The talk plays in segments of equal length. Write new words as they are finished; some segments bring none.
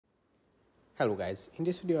Hello guys, in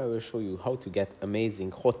this video I will show you how to get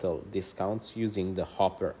amazing hotel discounts using the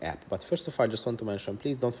Hopper app. But first of all, I just want to mention,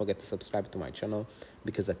 please don't forget to subscribe to my channel,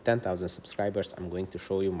 because at 10,000 subscribers I'm going to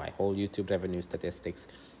show you my whole YouTube revenue statistics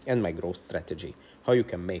and my growth strategy, how you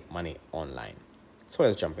can make money online. So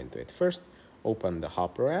let's jump into it. First, open the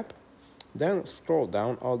Hopper app, then scroll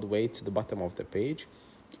down all the way to the bottom of the page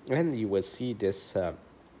and you will see this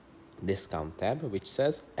discount tab which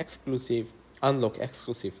says unlock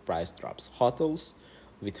exclusive price drops. Hotels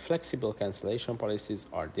with flexible cancellation policies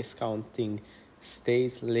are discounting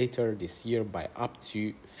stays later this year by up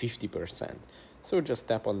to 50%. So just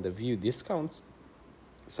tap on the view discounts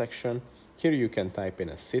section. Here you can type in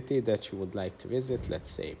a city that you would like to visit,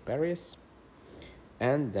 let's say Paris,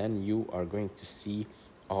 and then you are going to see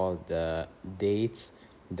all the dates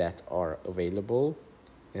that are available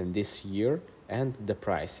in this year and the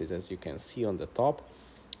prices, as you can see on the top.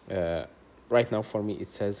 Right now for me it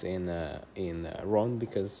says in RON,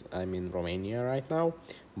 because I'm in Romania right now,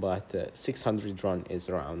 but 600 RON is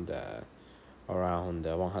around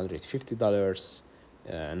 $150,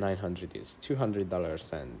 900 is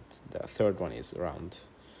 $200, and the third one is around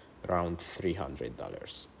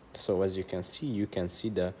 $300. So as you can see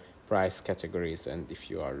the price categories, and if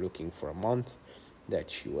you are looking for a month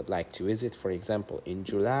that you would like to visit, for example in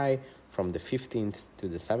July from the 15th to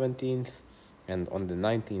the 17th, and on the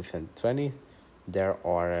 19th and 20th there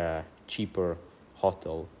are cheaper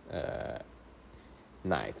hotel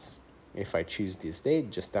nights. If I choose this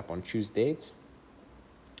date, just tap on choose dates,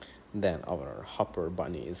 then our Hopper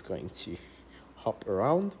bunny is going to hop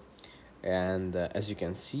around, and as you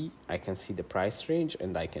can see, I can see the price range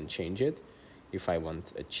and I can change it. If I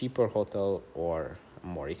want a cheaper hotel or a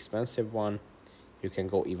more expensive one, you can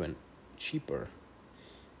go even cheaper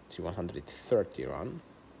to 130 RON.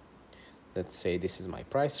 Let's say this is my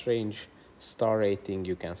price range. Star rating,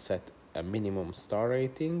 you can set a minimum star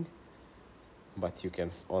rating, but you can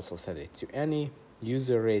also set it to any.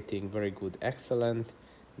 User rating, very good, excellent.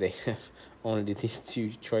 They have only these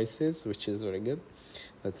two choices, which is very good.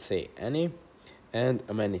 Let's say any. And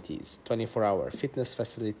amenities, 24-hour fitness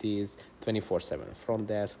facilities, 24/7 front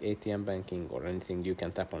desk, ATM banking, or anything. You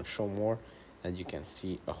can tap on show more and you can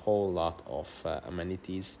see a whole lot of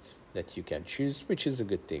amenities that you can choose, which is a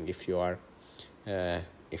good thing. If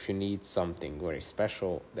you need something very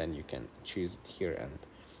special, then you can choose it here and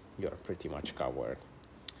you're pretty much covered.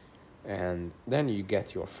 And then you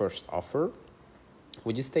get your first offer.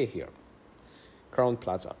 Would you stay here? Crown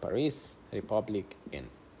Plaza Paris, Republic in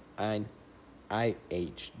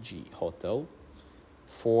IHG Hotel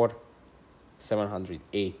for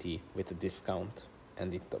 780 with a discount,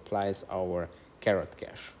 and it applies our Carrot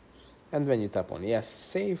Cash. And when you tap on yes,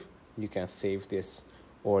 save, you can save this,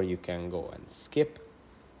 or you can go and skip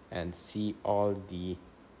and see all the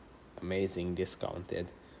amazing discounted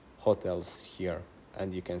hotels here,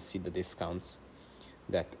 and you can see the discounts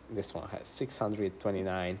that this one has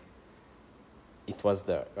 629. It was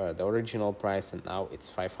the original price and now it's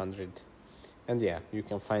 500. And yeah, you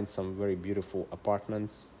can find some very beautiful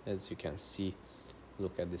apartments, as you can see.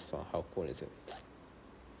 Look at this one, how cool is it?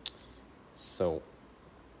 So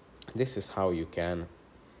this is how you can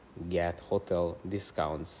get hotel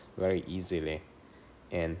discounts very easily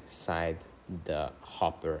inside the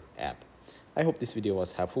Hopper app. I hope this video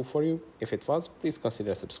was helpful for you. If it was, please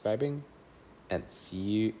consider subscribing, and see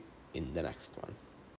you in the next one.